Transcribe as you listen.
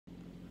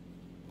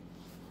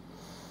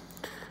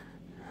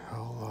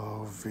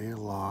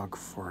Vlog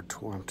for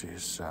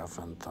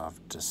 27th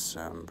of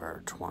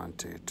December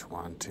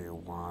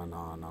 2021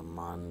 on a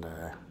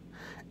Monday.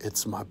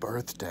 It's my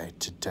birthday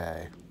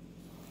today.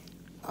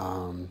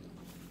 I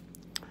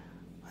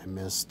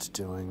missed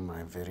doing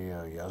my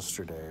video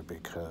yesterday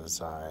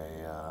because I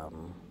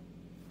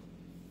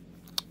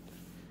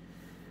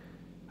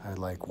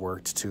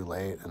worked too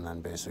late and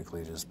then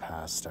basically just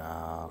passed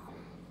out.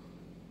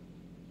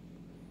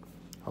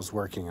 I was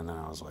working and then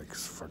I was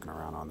fucking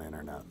around on the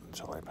internet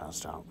until I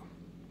passed out.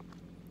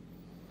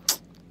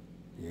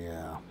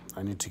 Yeah,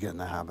 I need to get in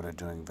the habit of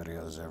doing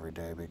videos every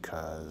day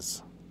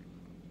because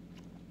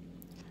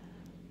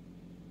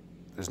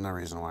there's no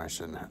reason why I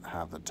shouldn't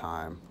have the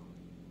time.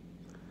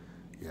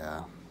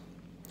 Yeah.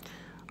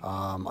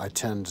 I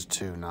tend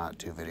to not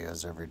do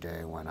videos every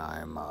day when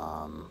I'm,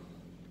 I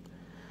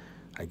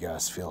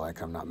guess, feel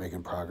like I'm not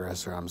making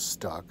progress or I'm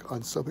stuck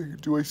on something,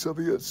 doing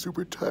something that's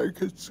super time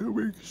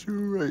consuming. So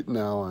right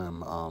now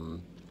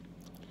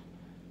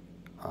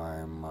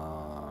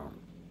I'm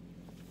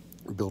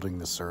building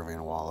the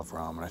Servian Wall of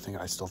Rome, and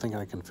I still think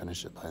I can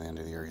finish it by the end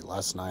of the year.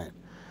 Last night,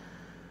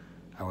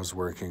 I was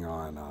working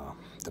on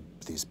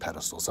these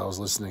pedestals. I was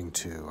listening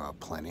to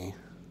Pliny,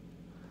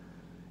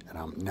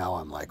 and now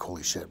I'm like,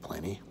 holy shit,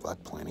 Pliny?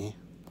 What, Pliny?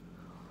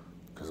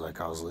 Because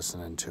I was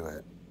listening to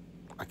it.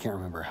 I can't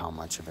remember how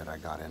much of it I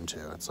got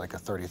into. It's like a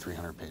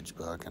 3,300 page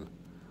book, and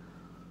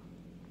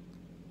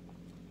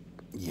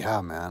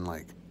yeah, man,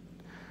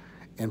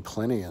 in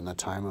Pliny, in the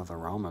time of the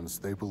Romans,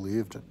 they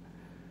believed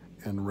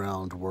in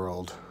round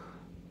world,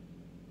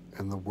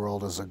 and the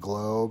world as a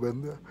globe,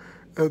 and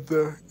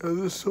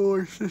the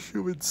solar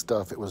system and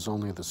stuff. It was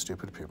only the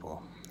stupid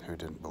people who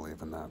didn't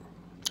believe in that,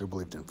 who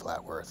believed in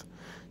flat Earth,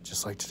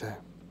 just like today.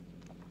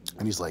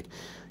 And he's like,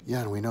 yeah,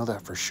 and we know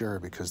that for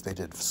sure because they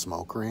did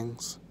smoke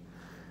rings.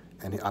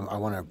 And I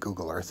want to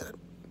Google Earth it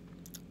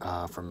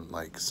from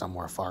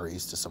somewhere far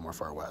east to somewhere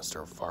far west,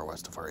 or far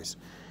west to far east.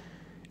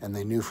 And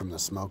they knew from the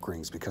smoke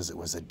rings because it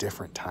was a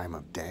different time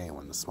of day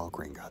when the smoke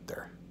ring got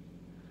there.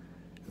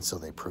 And so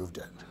they proved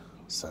it.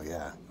 So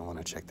yeah, I want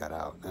to check that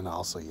out. And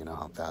also, you know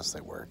how fast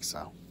they work,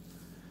 so.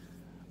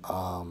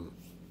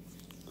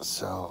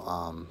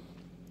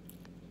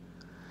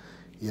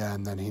 Yeah,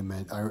 and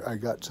then I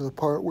got to the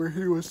part where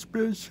he was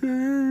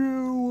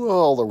mentioning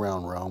all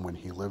around Rome when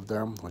he lived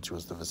there, which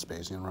was the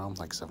Vespasian Rome,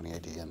 70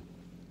 AD, and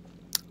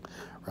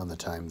around the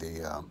time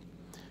the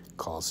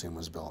Colosseum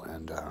was built.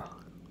 And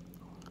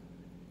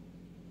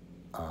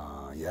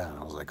yeah, and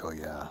I was like, oh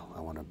yeah, I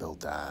want to build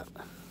that.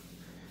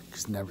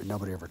 Because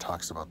nobody ever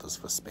talks about this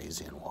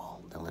Vespasian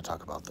Wall. They only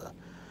talk about the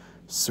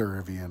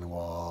Servian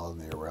Wall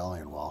and the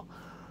Aurelian Wall.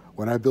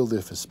 When I build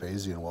the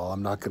Vespasian Wall,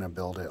 I'm not going to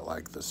build it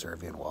like the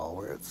Servian Wall,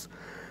 where it's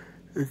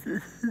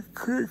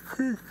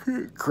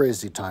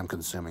crazy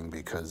time-consuming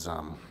because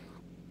the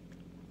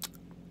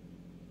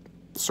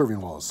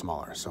Servian Wall is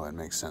smaller, so it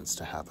makes sense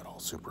to have it all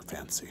super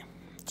fancy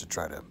to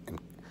try to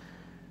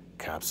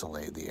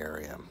encapsulate the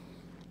area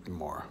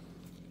more.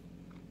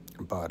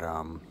 But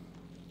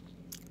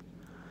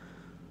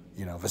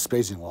you know,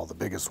 Vespasian Wall, the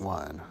biggest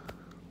one,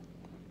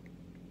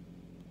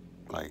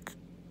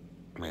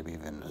 maybe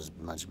even as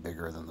much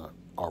bigger than the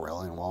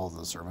Aurelian Wall,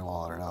 the Servian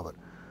Wall, I don't know, but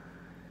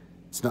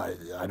it's not,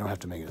 I don't have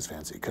to make it as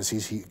fancy, because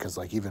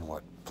even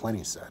what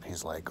Pliny said,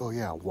 he's like, oh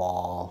yeah,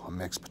 wall, a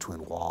mix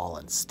between wall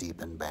and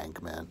steep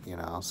embankment, you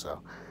know,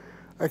 so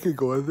I could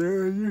go in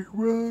there and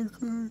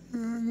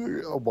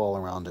a wall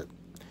around it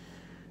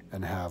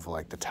and have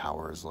the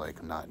towers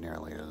not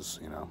nearly as,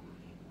 you know,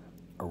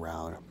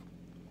 around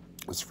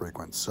as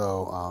frequent,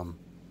 so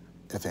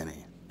if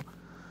any.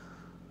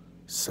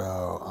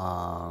 So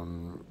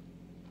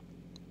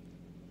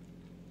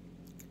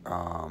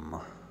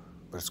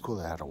but it's cool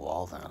they had a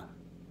wall then.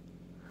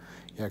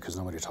 Yeah, because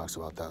nobody talks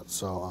about that.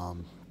 So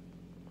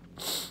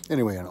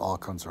anyway, and all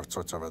kinds of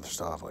sorts of other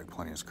stuff,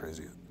 Pliny is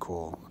crazy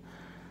cool.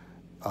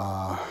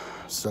 But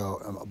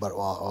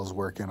while I was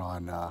working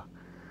on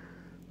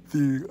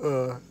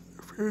the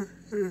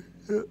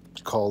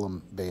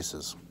column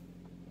bases,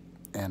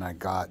 and I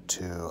got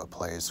to a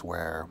place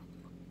where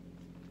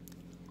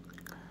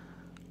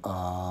I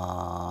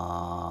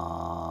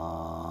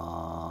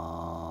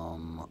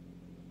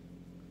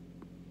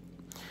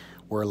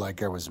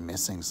was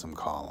missing some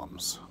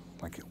columns,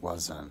 it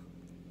wasn't,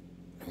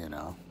 you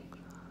know,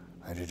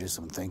 I had to do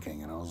some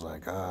thinking, and I was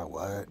like,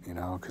 what, you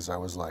know, because I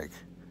was I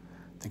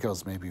think I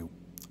was maybe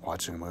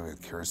watching a movie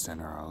with Kirsten,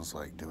 or I was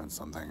doing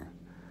something,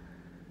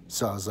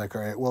 so I was like,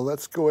 all right, well,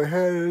 let's go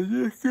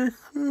ahead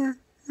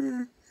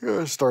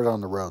and start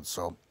on the road.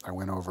 So I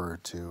went over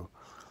to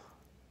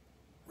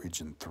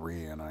Region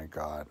 3, and I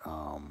got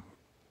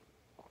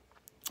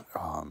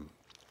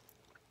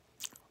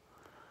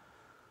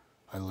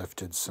I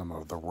lifted some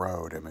of the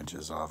road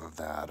images off of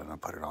that, and I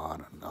put it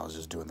on, and I was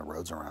just doing the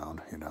roads around,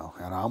 you know,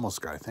 and I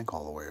almost got, I think,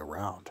 all the way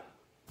around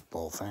the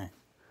whole thing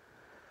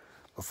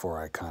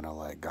before I kind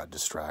of got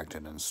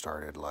distracted and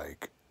started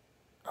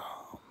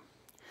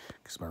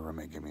because my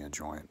roommate gave me a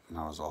joint, and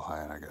I was all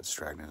high, and I got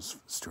distracted and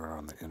stewing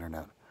on the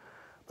internet,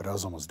 but I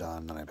was almost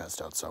done, and I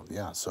passed out. So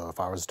yeah, so if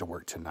I was to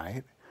work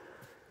tonight,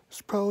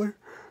 It's probably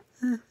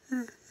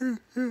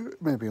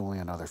maybe only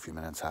another few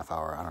minutes, half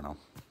hour. I don't know.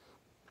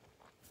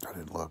 I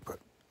didn't look, but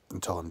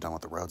until I'm done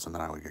with the roads, and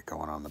then I would get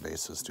going on the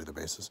bases, do the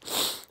bases,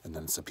 and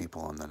then it's the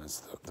people, and then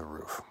it's the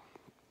roof.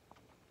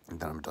 And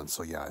then I'm done.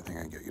 So yeah, I think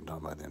I can get you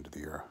done by the end of the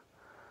year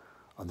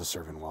on the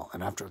serving wall.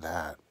 And after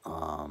that,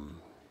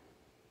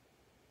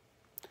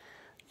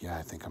 yeah,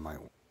 I think I might.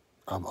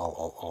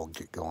 I'll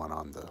get going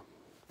on the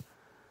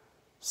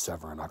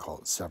Severn. I call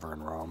it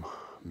Severn Rome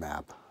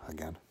map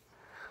again.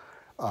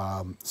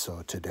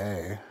 So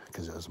today,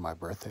 because it was my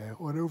birthday, I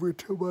went over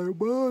to my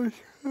mom's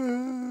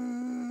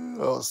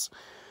house,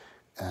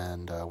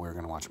 and we were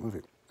gonna watch a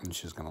movie, and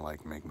she's gonna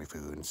like make me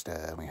food and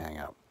stuff, and we hang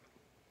out.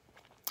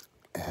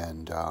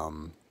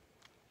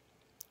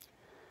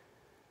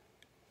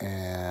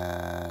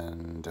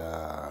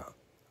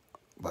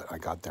 But I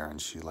got there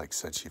and she like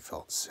said she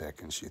felt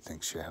sick and she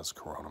thinks she has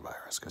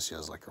coronavirus because she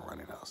has like a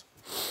runny nose.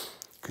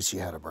 Because she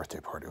had a birthday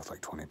party with like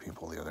 20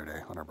 people the other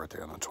day on her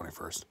birthday on the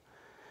 21st.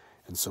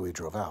 And so we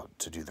drove out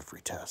to do the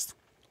free test.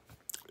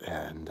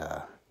 And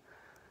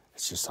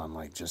it's just on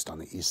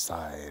the east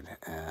side.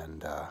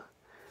 And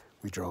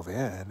we drove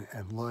in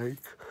and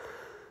like,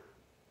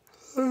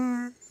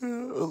 lo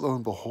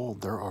and behold,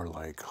 there are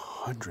like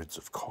hundreds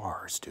of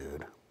cars,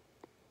 dude.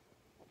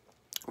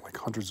 Like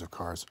hundreds of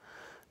cars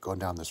going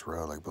down this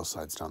road, like both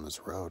sides down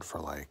this road for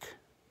like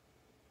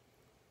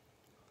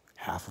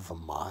half of a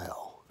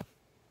mile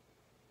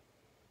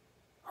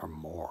or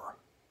more.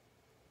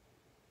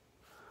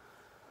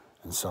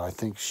 And so I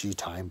think she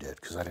timed it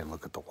because I didn't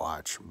look at the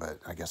watch, but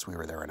I guess we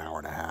were there an hour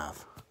and a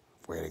half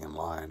waiting in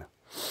line.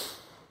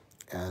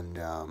 And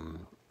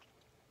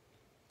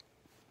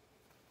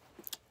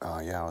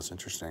yeah, it was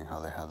interesting how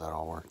they had that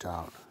all worked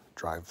out,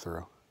 drive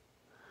through.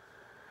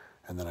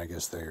 And then I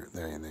guess they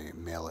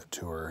mail it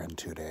to her in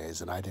 2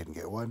 days, and I didn't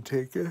get one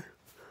ticket.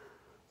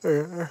 I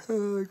have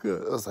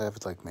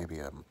like maybe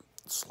a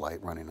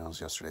slight runny nose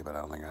yesterday, but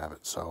I don't think I have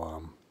it.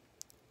 So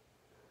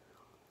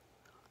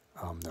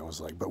that was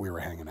like, but we were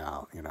hanging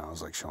out, you know. I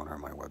was like showing her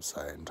my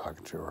website and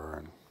talking to her,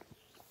 and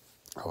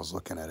I was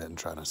looking at it and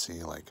trying to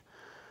see like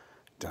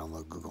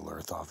download Google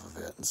Earth off of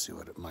it and see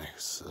what my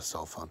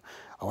cell phone.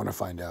 I want to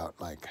find out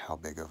like how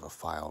big of a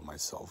file my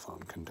cell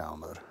phone can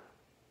download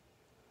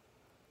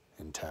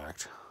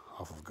intact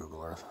off of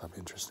Google Earth. That'd be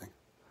interesting.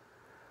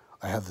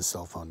 I have the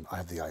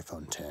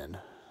iPhone 10,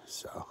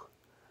 so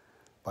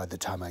by the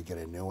time I get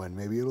a new one,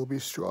 maybe it'll be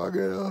strong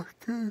enough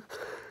to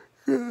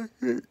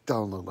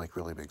download like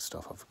really big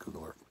stuff off of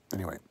Google Earth.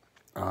 Anyway,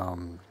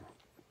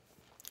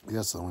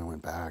 yeah, so then we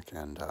went back,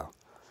 and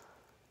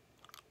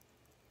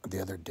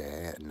the other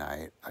day at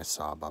night, I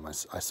saw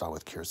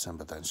with Kirsten,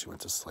 but then she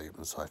went to sleep,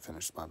 and so I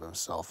finished by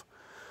myself.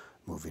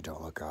 Movie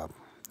Don't Look Up,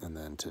 and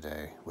then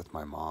today with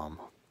my mom,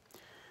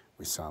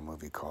 we saw a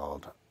movie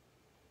called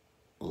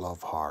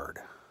Love Hard.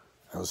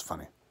 It was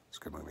funny. It's a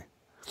good movie.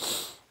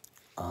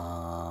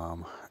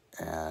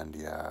 And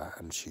yeah,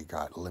 and she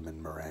got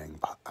lemon meringue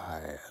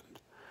pie and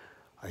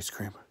ice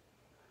cream.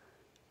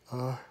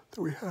 That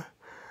we had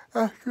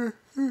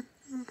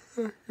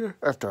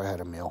after I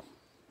had a meal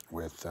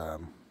with a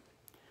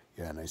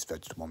nice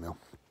vegetable meal.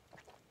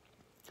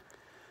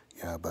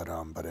 Yeah, but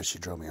as she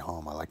drove me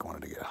home, I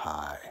wanted to get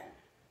high.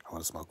 I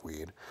want to smoke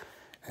weed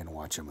and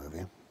watch a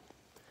movie.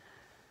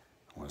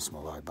 I want to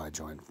smoke a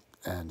joint.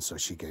 And so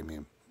she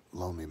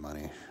loaned me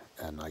money,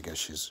 and I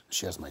guess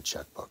she has my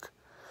checkbook.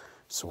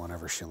 So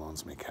whenever she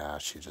loans me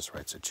cash, she just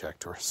writes a check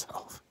to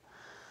herself.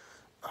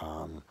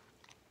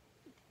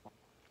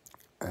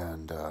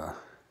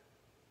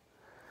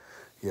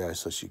 Yeah,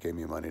 so she gave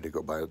me money to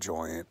go buy a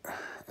joint,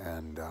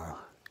 and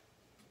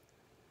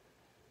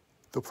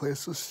the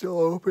place was still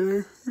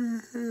open.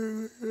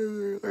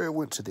 I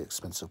went to the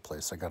expensive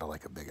place. I got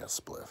a big ass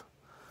spliff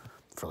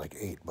for like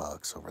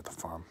 $8 over at the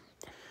farm.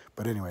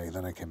 But anyway,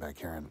 then I came back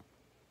here and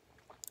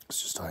was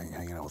just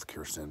hanging out with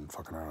Kirsten,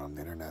 fucking around on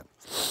the internet.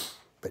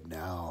 But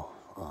now,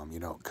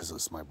 because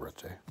it's my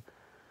birthday,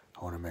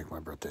 I want to make my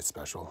birthday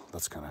special.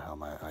 That's kind of how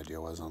my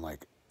idea was. And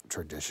like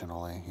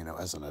traditionally,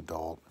 as an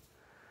adult,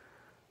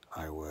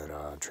 I would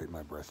treat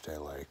my birthday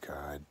like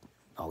I'd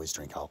always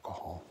drink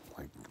alcohol,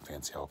 like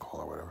fancy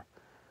alcohol or whatever.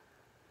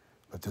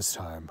 But this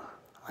time,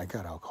 I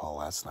got alcohol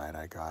last night.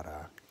 I got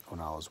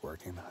when I was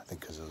working, I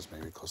think because it was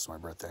maybe close to my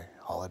birthday,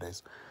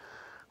 holidays.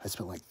 I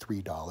spent like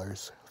 $3,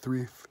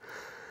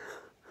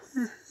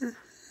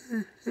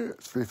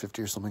 $3.50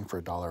 or something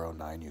for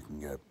 $1.09. You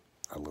can get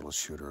a little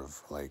shooter of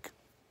like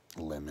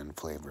lemon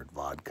flavored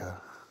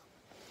vodka.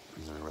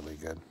 These are really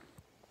good.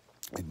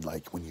 And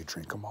like when you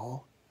drink them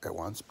all at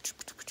once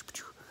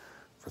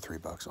for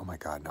 $3. Oh my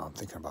God! Now I'm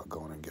thinking about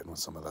going and getting with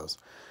some of those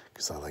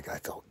because I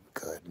felt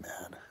good,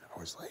 man. I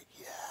was like,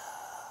 yeah,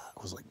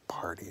 I was like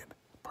party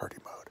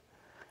mode,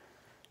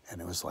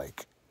 and it was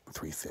like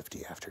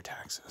 $3.50 after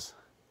taxes.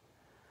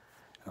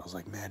 And I was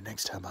like, man,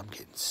 next time I'm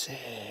getting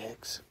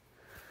 6.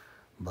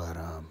 But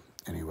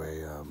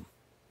anyway,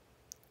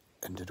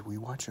 and did we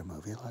watch a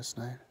movie last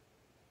night?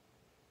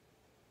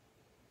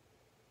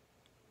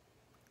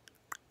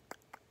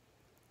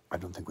 I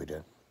don't think we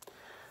did.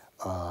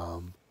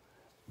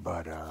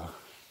 But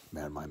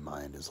man, my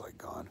mind is like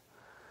gone.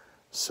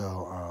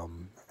 So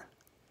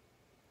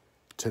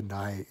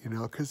tonight, you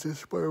know, because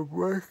it's my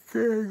work.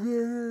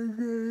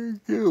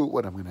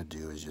 What I'm gonna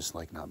do is just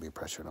like not be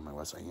pressured on my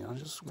website. You know,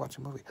 just watch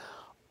a movie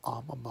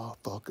on my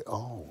motherfucking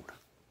own.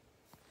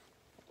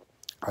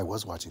 I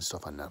was watching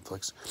stuff on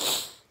Netflix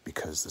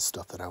because the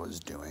stuff that I was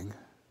doing,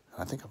 and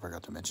I think I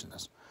forgot to mention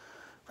this,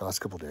 for the last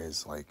couple of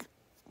days, like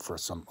for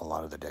a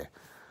lot of the day,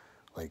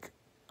 like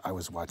I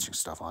was watching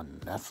stuff on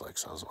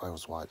Netflix.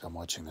 I'm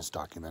watching this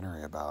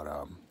documentary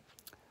about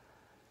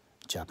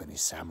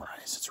Japanese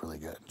samurais. It's really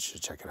good. You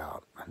should check it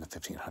out, in the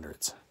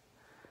 1500s.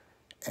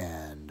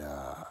 And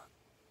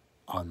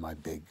on my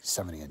big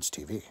 70-inch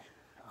TV,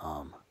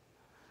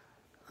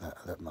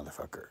 that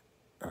motherfucker.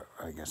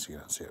 I guess you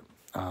don't see it.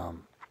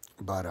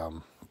 But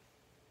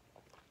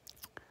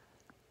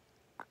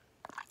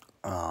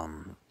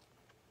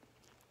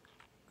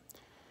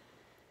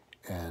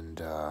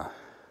and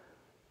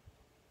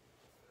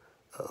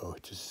oh,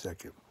 just a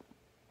second.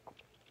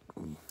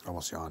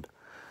 Almost yawned.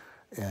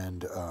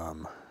 And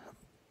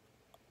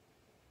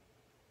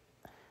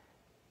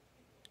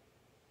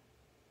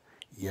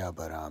yeah,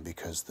 but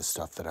because the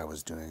stuff that I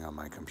was doing on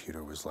my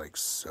computer was like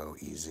so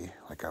easy,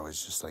 like I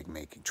was just like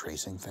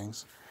tracing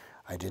things.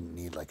 I didn't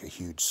need like a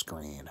huge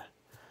screen.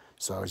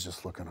 So I was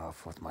just looking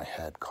off with my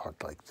head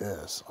cocked like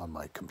this on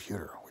my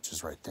computer, which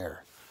is right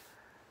there.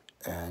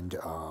 And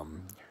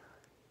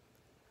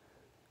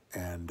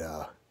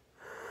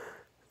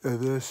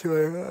then so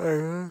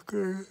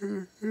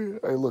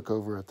I look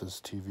over at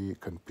this TV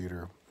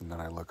computer, and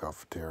then I look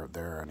off there,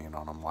 and you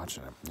know, and I'm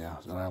watching it. Yeah,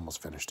 and I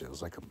almost finished it. It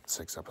was like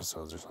 6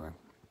 episodes or something,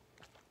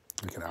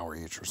 like an hour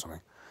each or something.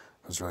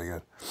 It was really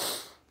good.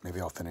 Maybe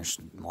I'll finish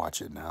and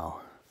watch it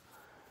now.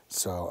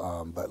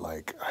 So, but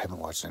like I haven't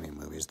watched any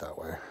movies that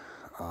way.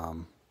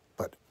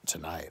 But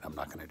tonight I'm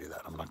not going to do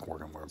that. I'm not going to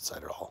work on my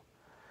website at all,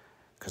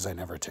 because I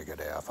never take a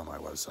day off on my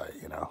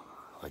website. You know,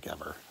 like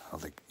ever. I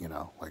don't think, you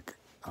know, like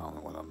I don't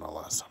know when the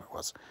last time it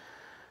was.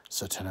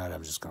 So tonight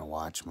I'm just going to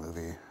watch a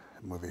movie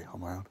on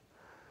my own,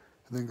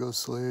 and then go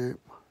sleep.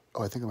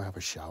 Oh, I think I'm going to have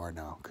a shower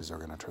now because they're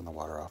going to turn the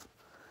water off.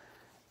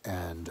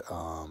 And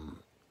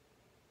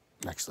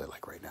actually,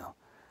 like right now,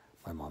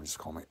 my mom just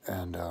called me.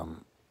 And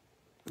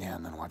yeah,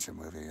 and then watch a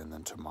movie. And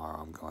then tomorrow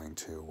I'm going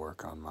to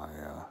work on my,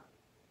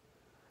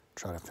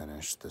 try to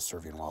finish the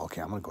serving wall.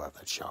 Okay, I'm going to go have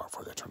that shower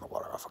before they turn the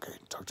water off. Okay,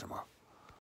 talk to you tomorrow.